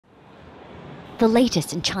The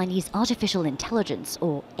latest in Chinese artificial intelligence,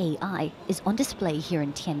 or AI, is on display here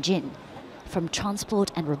in Tianjin. From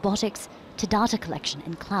transport and robotics to data collection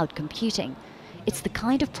and cloud computing, it's the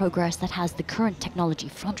kind of progress that has the current technology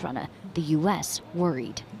frontrunner, the US,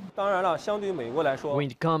 worried. When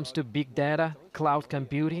it comes to big data, cloud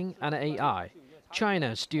computing, and AI,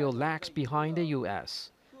 China still lags behind the US.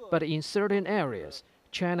 But in certain areas,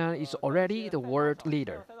 China is already the world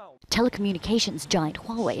leader. Telecommunications giant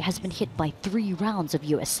Huawei has been hit by 3 rounds of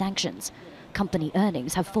US sanctions. Company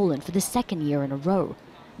earnings have fallen for the second year in a row.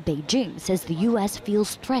 Beijing says the US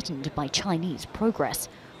feels threatened by Chinese progress.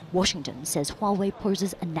 Washington says Huawei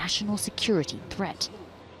poses a national security threat.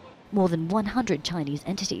 More than 100 Chinese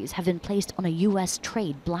entities have been placed on a US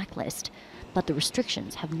trade blacklist, but the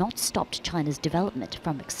restrictions have not stopped China's development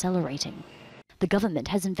from accelerating. The government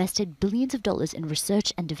has invested billions of dollars in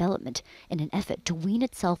research and development in an effort to wean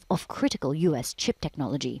itself off critical US chip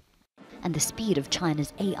technology. And the speed of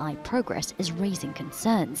China's AI progress is raising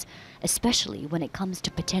concerns, especially when it comes to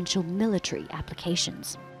potential military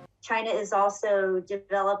applications. China is also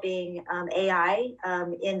developing AI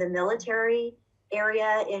in the military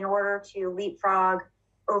area in order to leapfrog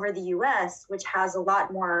over the US, which has a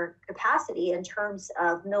lot more capacity in terms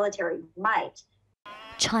of military might.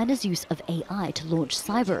 China's use of AI to launch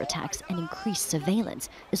cyber attacks and increase surveillance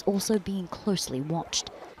is also being closely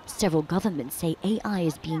watched. Several governments say AI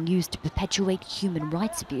is being used to perpetuate human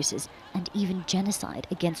rights abuses and even genocide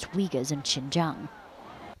against Uyghurs in Xinjiang.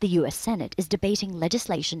 The US Senate is debating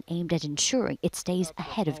legislation aimed at ensuring it stays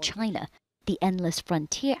ahead of China. The Endless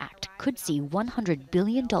Frontier Act could see $100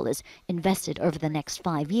 billion invested over the next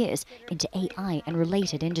 5 years into AI and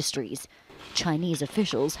related industries. Chinese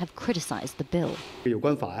officials have criticized the bill.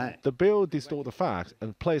 The bill distorts the facts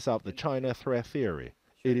and plays up the China threat theory.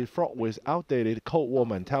 It is fraught with outdated Cold War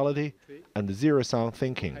mentality and zero-sum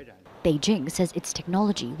thinking. Beijing says its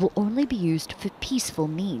technology will only be used for peaceful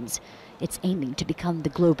means. It's aiming to become the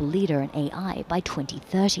global leader in AI by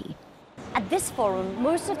 2030. At this forum,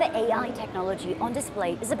 most of the AI technology on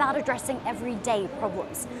display is about addressing everyday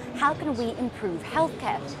problems. How can we improve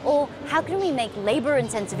healthcare? Or how can we make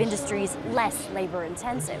labor-intensive industries less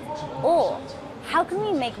labor-intensive? Or how can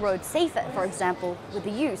we make roads safer, for example, with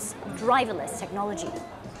the use of driverless technology?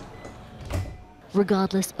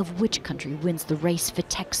 Regardless of which country wins the race for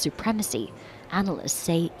tech supremacy, analysts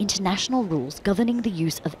say international rules governing the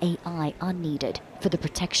use of AI are needed for the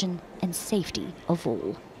protection and safety of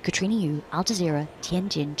all. Katrina, Al Jazeera,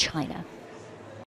 Tianjin, China.